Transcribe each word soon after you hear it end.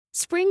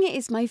Spring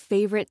is my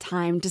favorite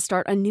time to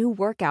start a new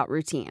workout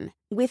routine.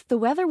 With the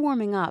weather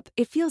warming up,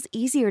 it feels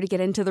easier to get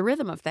into the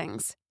rhythm of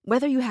things.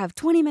 Whether you have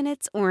 20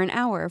 minutes or an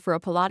hour for a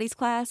Pilates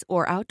class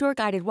or outdoor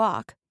guided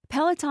walk,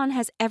 Peloton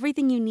has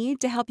everything you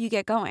need to help you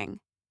get going.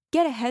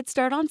 Get a head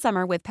start on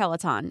summer with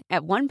Peloton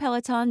at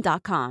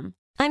onepeloton.com.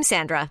 I'm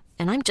Sandra,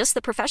 and I'm just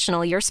the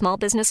professional your small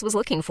business was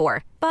looking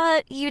for.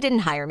 But you didn't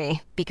hire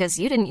me because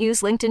you didn't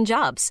use LinkedIn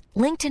Jobs.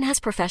 LinkedIn has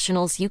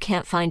professionals you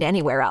can't find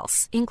anywhere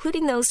else,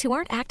 including those who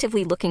aren't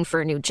actively looking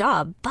for a new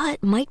job,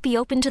 but might be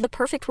open to the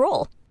perfect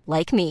role,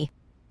 like me.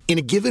 In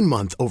a given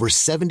month, over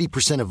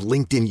 70% of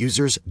LinkedIn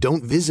users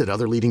don't visit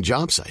other leading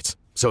job sites.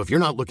 So if you're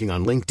not looking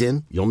on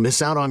LinkedIn, you'll miss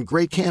out on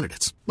great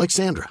candidates like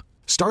Sandra.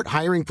 Start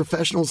hiring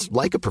professionals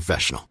like a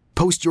professional.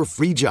 Post your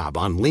free job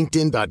on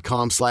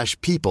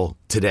linkedin.com/people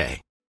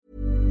today.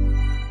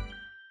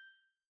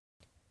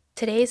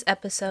 Today's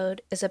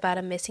episode is about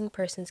a missing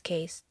persons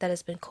case that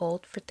has been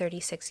cold for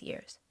 36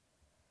 years.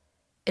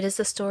 It is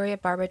the story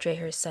of Barbara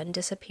Dreher's sudden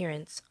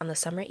disappearance on the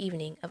summer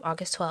evening of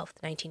August 12,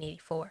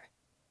 1984.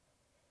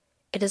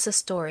 It is a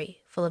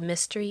story full of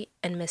mystery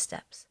and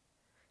missteps.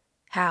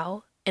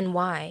 How and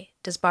why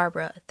does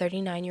Barbara, a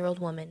 39-year-old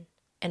woman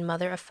and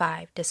mother of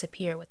 5,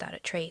 disappear without a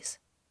trace?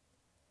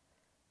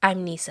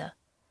 I'm Nisa.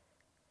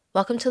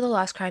 Welcome to the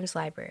Lost Crimes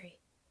Library.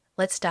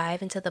 Let's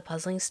dive into the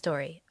puzzling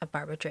story of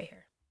Barbara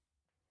Dreher.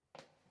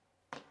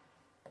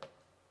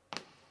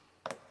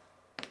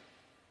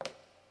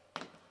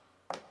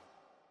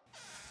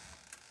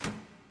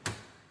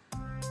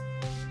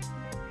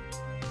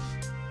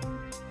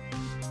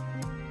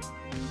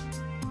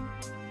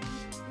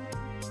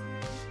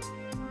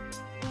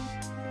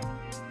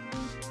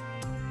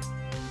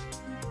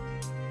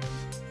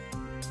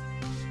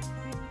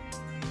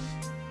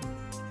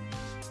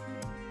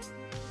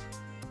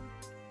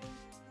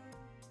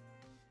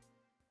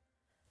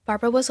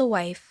 Barbara was a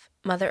wife,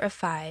 mother of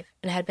 5,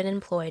 and had been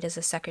employed as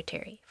a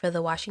secretary for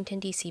the Washington,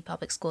 D.C.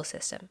 public school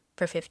system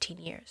for 15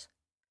 years.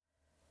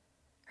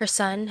 Her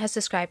son has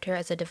described her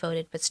as a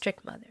devoted but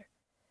strict mother.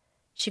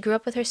 She grew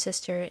up with her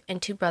sister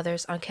and 2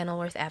 brothers on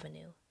Kenilworth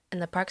Avenue in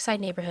the Parkside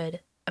neighborhood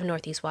of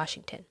Northeast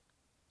Washington.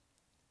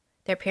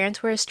 Their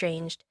parents were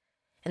estranged,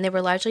 and they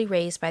were largely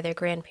raised by their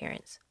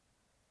grandparents.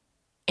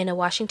 In a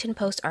Washington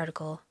Post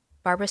article,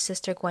 Barbara's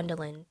sister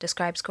Gwendolyn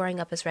describes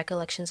growing up as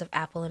recollections of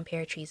apple and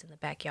pear trees in the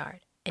backyard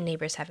and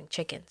neighbors having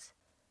chickens.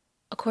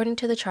 According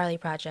to the Charlie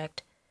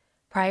Project,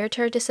 prior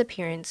to her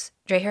disappearance,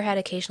 Dreher had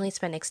occasionally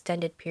spent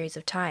extended periods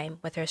of time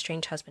with her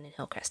estranged husband in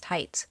Hillcrest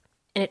Heights,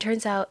 and it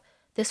turns out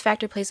this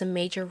factor plays a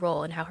major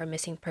role in how her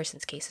missing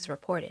persons case is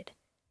reported.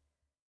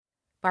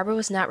 Barbara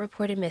was not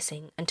reported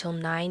missing until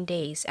 9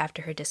 days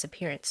after her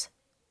disappearance.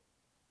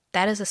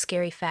 That is a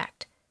scary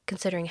fact,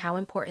 considering how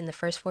important the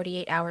first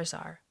 48 hours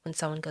are when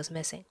someone goes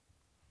missing.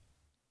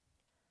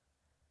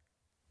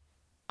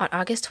 On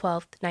August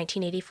 12,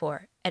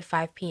 1984, at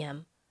 5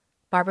 p.m.,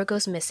 Barbara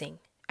goes missing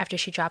after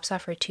she drops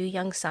off her 2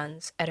 young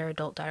sons at her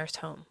adult daughter's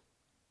home.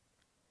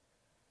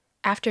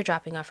 After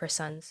dropping off her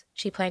sons,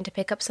 she planned to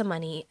pick up some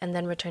money and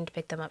then return to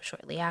pick them up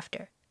shortly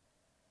after.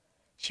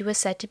 She was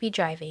said to be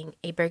driving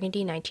a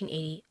burgundy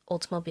 1980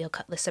 Oldsmobile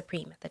Cutlass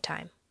Supreme at the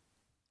time.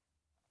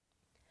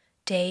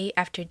 Day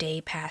after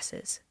day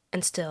passes,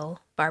 and still,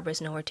 Barbara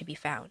is nowhere to be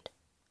found.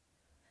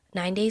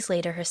 9 days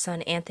later, her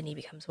son Anthony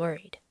becomes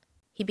worried.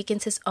 He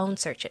begins his own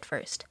search at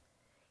first.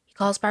 He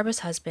calls Barbara's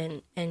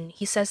husband, and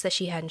he says that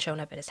she hadn't shown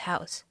up at his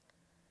house.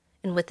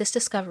 And with this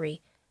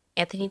discovery,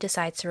 Anthony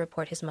decides to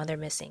report his mother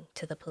missing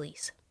to the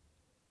police.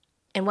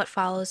 And what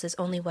follows is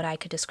only what I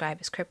could describe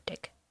as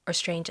cryptic, or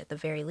strange at the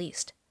very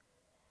least.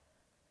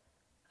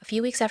 A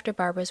few weeks after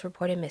Barbara is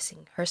reported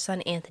missing, her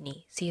son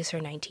Anthony sees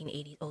her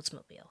 1980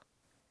 Oldsmobile.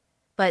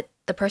 But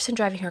the person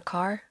driving her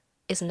car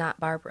is not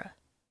Barbara.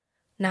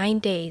 9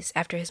 days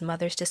after his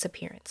mother's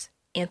disappearance,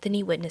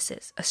 Anthony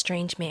witnesses a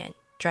strange man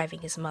driving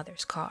his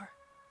mother's car.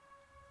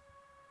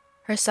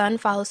 Her son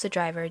follows the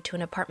driver to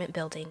an apartment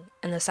building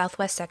in the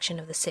southwest section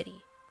of the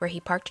city, where he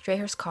parked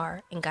Dreher's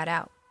car and got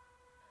out.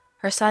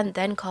 Her son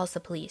then calls the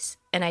police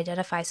and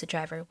identifies the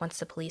driver once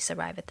the police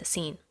arrive at the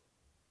scene.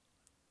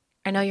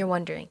 I know you're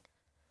wondering,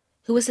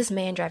 who was this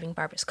man driving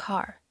Barbara's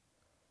car?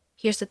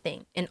 Here's the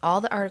thing, in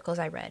all the articles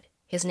I read,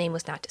 his name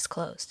was not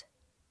disclosed.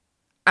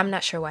 I'm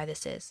not sure why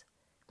this is.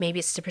 Maybe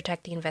it's to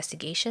protect the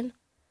investigation?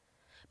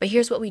 But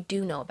here's what we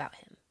do know about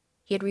him.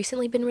 He had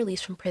recently been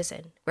released from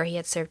prison, where he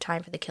had served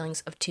time for the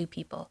killings of 2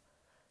 people,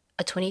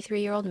 a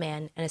 23-year-old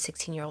man and a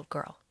 16-year-old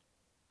girl.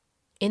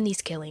 In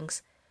these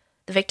killings,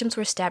 the victims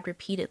were stabbed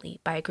repeatedly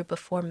by a group of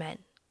 4 men,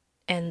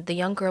 and the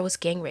young girl was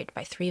gang-raped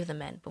by 3 of the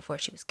men before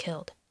she was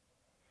killed.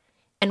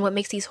 And what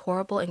makes these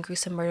horrible and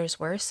gruesome murders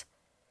worse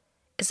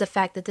is the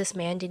fact that this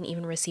man didn't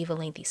even receive a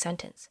lengthy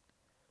sentence.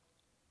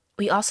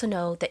 We also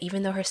know that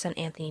even though her son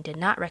Anthony did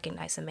not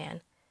recognize the man,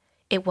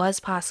 it was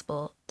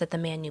possible that the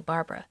man knew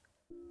Barbara.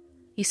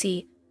 You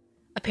see,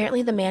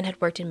 apparently the man had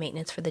worked in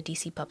maintenance for the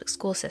DC public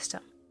school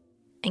system.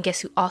 And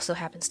guess who also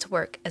happens to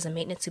work as a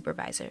maintenance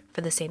supervisor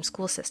for the same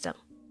school system?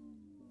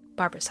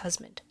 Barbara's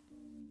husband.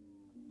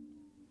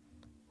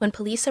 When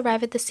police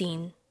arrive at the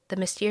scene, the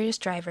mysterious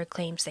driver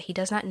claims that he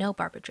does not know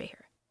Barbara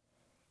Dreher.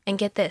 And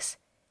get this,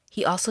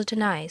 he also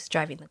denies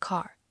driving the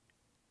car.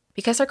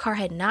 Because her car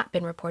had not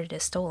been reported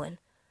as stolen,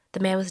 the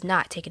man was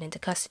not taken into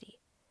custody.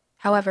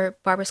 However,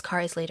 Barbara's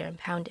car is later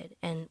impounded,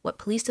 and what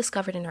police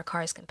discovered in her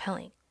car is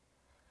compelling.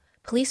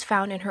 Police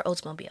found in her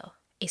Oldsmobile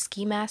a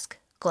ski mask,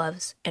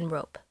 gloves, and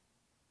rope,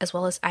 as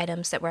well as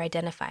items that were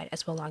identified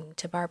as belonging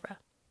to Barbara.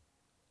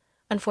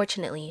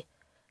 Unfortunately,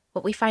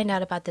 what we find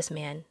out about this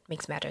man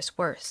makes matters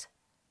worse.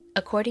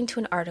 According to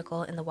an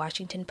article in the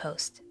Washington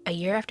Post, a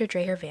year after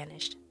Dreher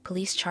vanished,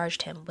 police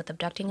charged him with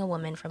abducting a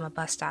woman from a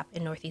bus stop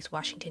in northeast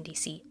Washington,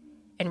 D.C.,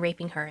 and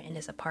raping her in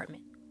his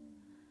apartment.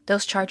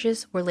 Those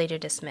charges were later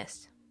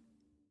dismissed.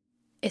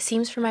 It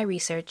seems from my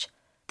research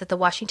that the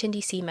Washington,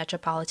 D.C.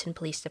 Metropolitan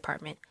Police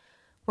Department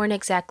weren't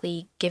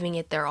exactly giving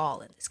it their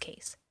all in this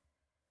case.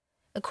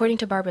 According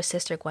to Barbara's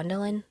sister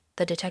Gwendolyn,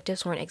 the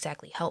detectives weren't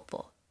exactly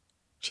helpful.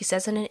 She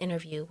says in an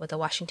interview with the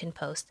Washington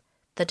Post,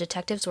 the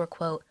detectives were,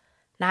 quote,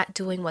 not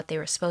doing what they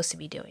were supposed to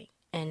be doing,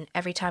 and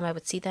every time I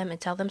would see them and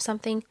tell them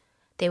something,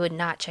 they would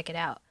not check it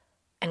out,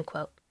 end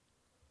quote.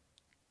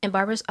 And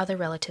Barbara's other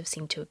relatives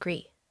seemed to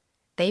agree.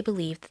 They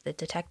believed that the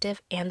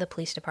detective and the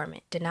police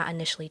department did not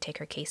initially take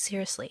her case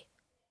seriously.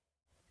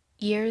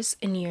 Years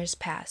and years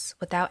pass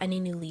without any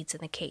new leads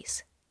in the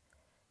case.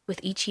 With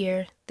each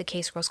year, the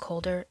case grows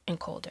colder and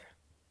colder.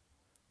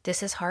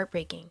 This is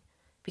heartbreaking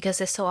because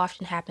this so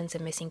often happens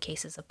in missing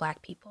cases of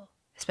Black people,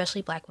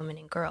 especially Black women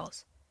and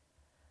girls.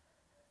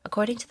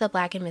 According to the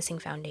Black and Missing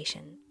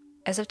Foundation,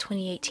 as of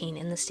 2018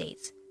 in the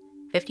States,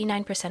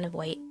 59% of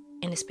white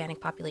and Hispanic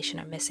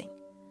population are missing,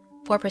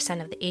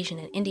 4% of the Asian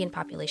and Indian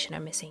population are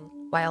missing,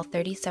 while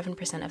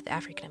 37% of the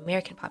African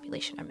American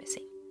population are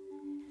missing.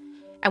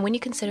 And when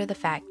you consider the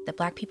fact that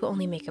Black people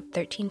only make up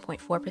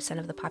 13.4%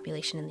 of the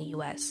population in the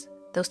U.S.,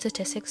 those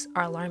statistics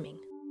are alarming.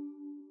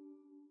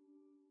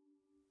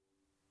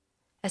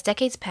 As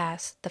decades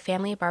pass, the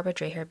family of Barbara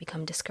Dreher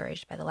become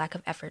discouraged by the lack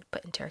of effort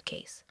put into her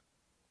case.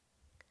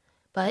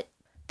 But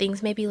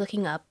things may be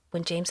looking up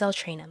when James L.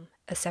 Trainum,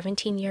 a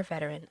 17-year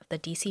veteran of the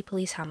D.C.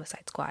 Police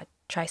Homicide Squad,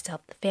 tries to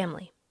help the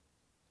family.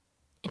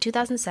 In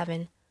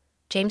 2007,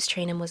 James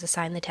Trainum was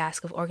assigned the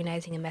task of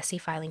organizing a messy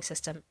filing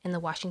system in the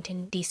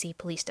Washington, D.C.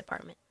 Police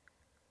Department.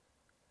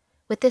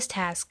 With this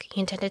task, he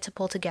intended to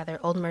pull together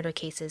old murder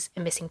cases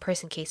and missing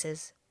person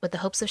cases with the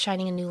hopes of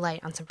shining a new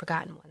light on some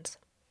forgotten ones.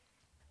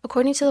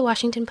 According to the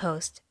Washington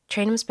Post,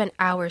 Trainum spent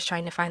hours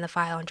trying to find the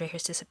file on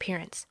Dreher's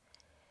disappearance.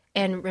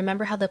 And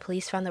remember how the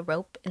police found the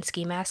rope and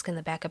ski mask in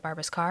the back of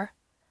Barbara's car?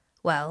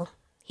 Well,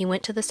 he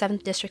went to the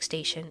 7th District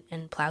Station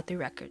and plowed through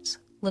records,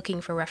 looking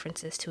for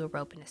references to a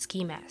rope and a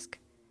ski mask.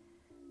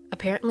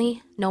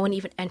 Apparently, no one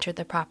even entered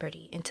the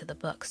property into the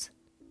books.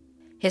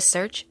 His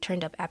search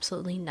turned up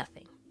absolutely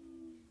nothing.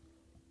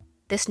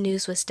 This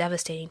news was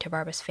devastating to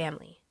Barbara's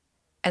family.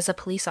 As a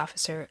police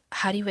officer,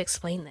 how do you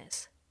explain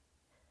this?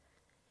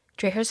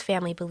 Dreher's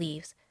family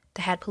believes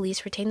that had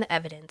police retained the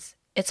evidence,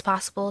 it's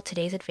possible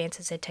today's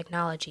advances in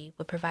technology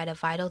would provide a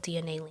vital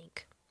DNA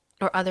link,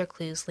 or other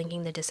clues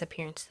linking the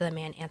disappearance to the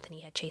man Anthony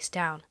had chased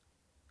down.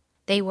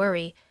 They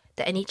worry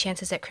that any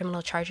chances at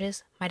criminal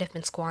charges might have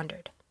been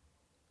squandered.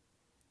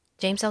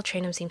 James L.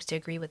 Trainum seems to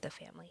agree with the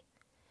family.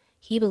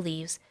 He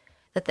believes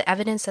that the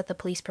evidence that the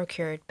police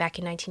procured back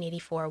in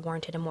 1984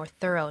 warranted a more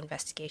thorough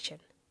investigation,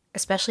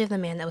 especially of the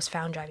man that was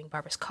found driving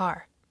Barbara's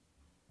car.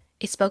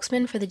 A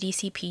spokesman for the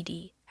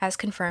DCPD has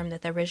confirmed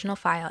that the original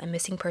file and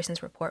missing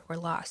persons report were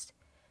lost,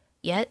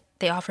 yet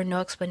they offer no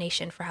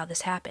explanation for how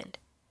this happened.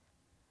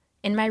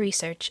 In my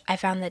research, I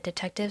found that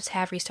detectives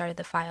have restarted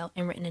the file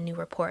and written a new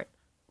report,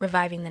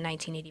 reviving the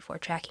 1984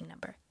 tracking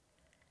number.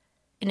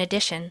 In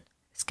addition,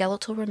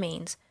 skeletal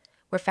remains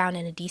were found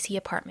in a D.C.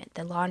 apartment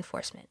that law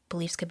enforcement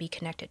believes could be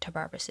connected to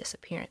Barbara's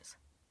disappearance.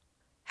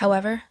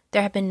 However,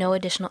 there have been no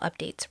additional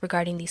updates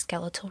regarding these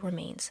skeletal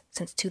remains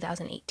since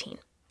 2018.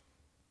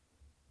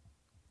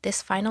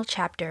 This final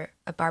chapter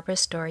of Barbara's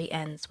story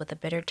ends with a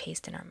bitter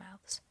taste in our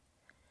mouths.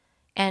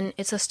 And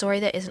it's a story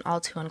that isn't all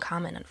too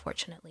uncommon,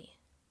 unfortunately.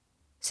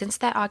 Since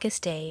that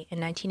August day in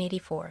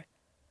 1984,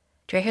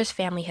 Dreher's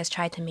family has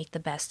tried to make the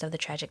best of the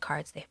tragic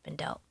cards they have been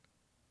dealt.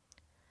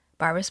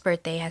 Barbara's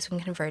birthday has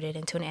been converted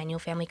into an annual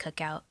family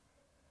cookout.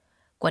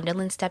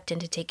 Gwendolyn stepped in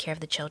to take care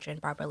of the children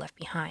Barbara left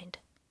behind.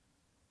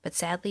 But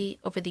sadly,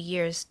 over the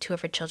years, 2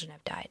 of her children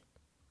have died.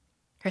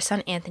 Her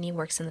son Anthony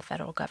works in the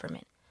federal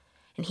government,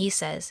 and he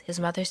says his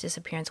mother's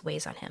disappearance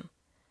weighs on him.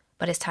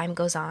 But as time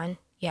goes on,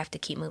 you have to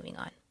keep moving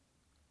on.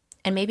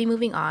 And maybe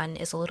moving on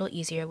is a little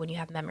easier when you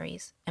have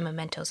memories and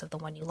mementos of the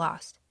one you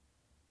lost.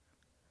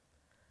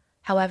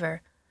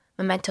 However,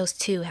 mementos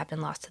too have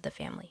been lost to the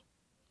family.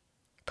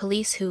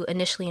 Police who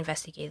initially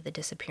investigated the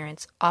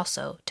disappearance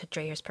also took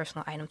Dreher's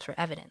personal items for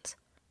evidence,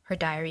 her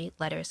diary,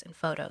 letters, and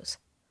photos.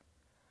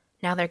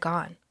 Now they're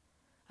gone,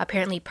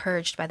 apparently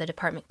purged by the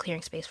department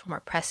clearing space for more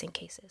pressing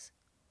cases.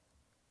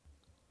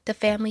 The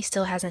family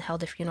still hasn't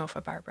held a funeral for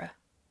Barbara.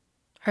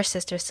 Her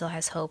sister still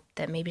has hope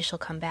that maybe she'll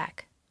come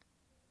back.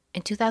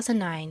 In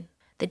 2009,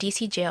 the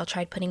D.C. jail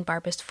tried putting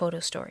Barbara's photo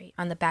story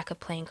on the back of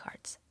playing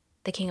cards,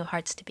 the King of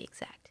Hearts to be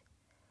exact.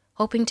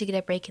 hoping to get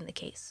a break in the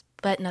case,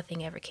 but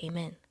nothing ever came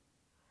in.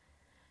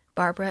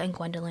 Barbara and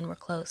Gwendolyn were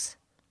close.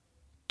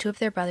 2 of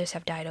their brothers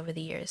have died over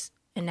the years,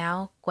 and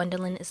now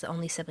Gwendolyn is the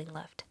only sibling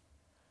left.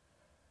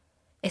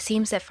 It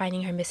seems that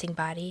finding her missing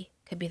body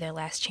could be their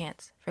last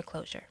chance for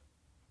closure.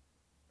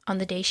 On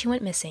the day she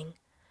went missing,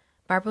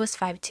 Barbara was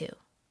 5'2",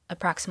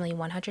 approximately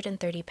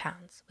 130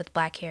 pounds, with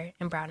black hair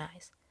and brown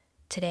eyes.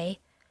 Today,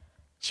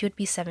 she would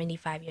be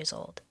 75 years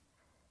old.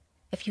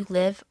 If you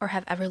live or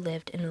have ever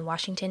lived in the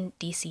Washington,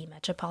 D.C.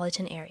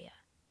 metropolitan area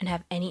and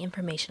have any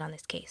information on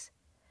this case,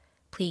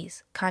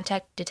 please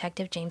contact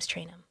Detective James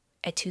Trainum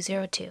at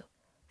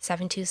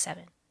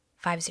 202-727-5037.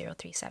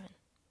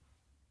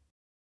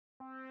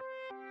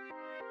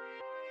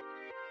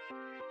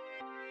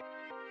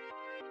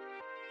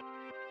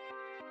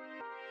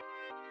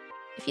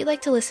 If you'd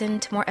like to listen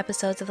to more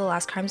episodes of the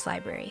Lost Crimes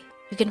Library,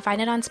 you can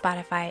find it on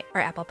Spotify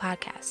or Apple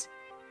Podcasts.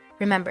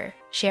 Remember,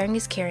 sharing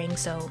is caring,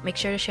 so make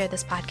sure to share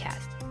this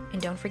podcast,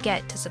 and don't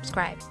forget to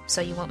subscribe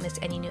so you won't miss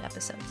any new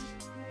episodes.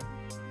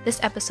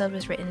 This episode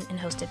was written and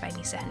hosted by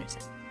Nisa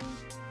Henderson.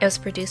 It was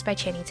produced by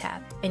Channing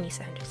Tabb and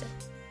Nisa Henderson.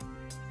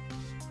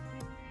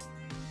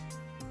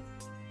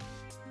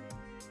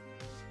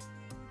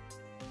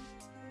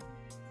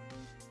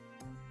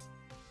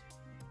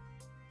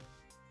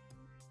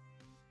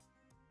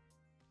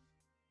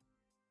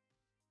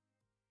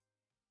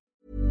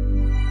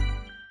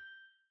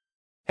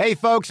 Hey,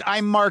 folks,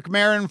 I'm Mark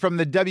Maron from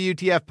the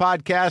WTF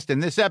Podcast,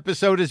 and this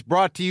episode is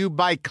brought to you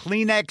by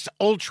Kleenex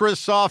Ultra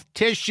Soft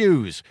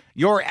Tissues,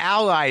 your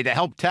ally to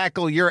help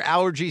tackle your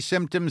allergy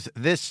symptoms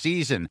this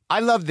season. I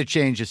love the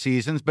change of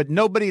seasons, but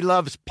nobody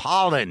loves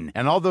pollen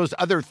and all those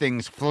other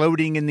things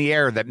floating in the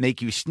air that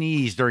make you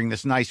sneeze during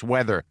this nice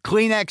weather.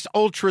 Kleenex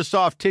Ultra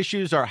Soft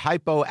Tissues are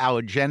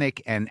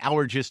hypoallergenic and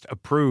allergist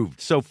approved,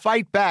 so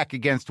fight back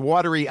against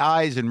watery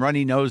eyes and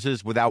runny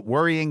noses without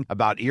worrying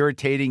about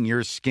irritating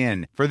your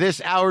skin. For this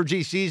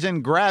allergy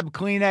season, grab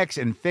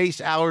Kleenex and face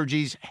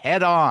allergies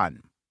head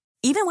on.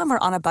 Even when we're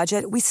on a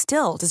budget, we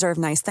still deserve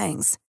nice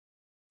things.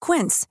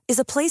 Quince is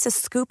a place to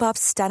scoop up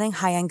stunning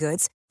high-end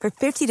goods for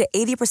 50 to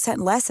 80%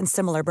 less than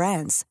similar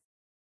brands.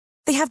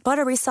 They have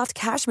buttery soft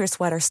cashmere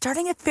sweaters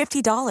starting at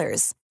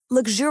 $50,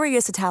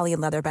 luxurious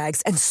Italian leather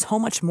bags, and so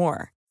much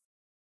more.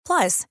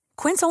 Plus,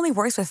 Quince only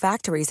works with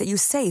factories that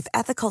use safe,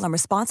 ethical, and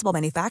responsible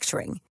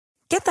manufacturing.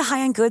 Get the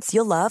high-end goods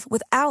you'll love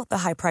without the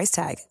high price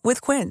tag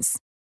with Quince.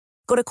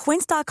 Go to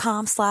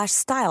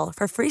quince.com/style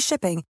for free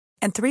shipping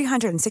and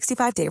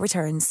 365-day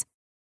returns.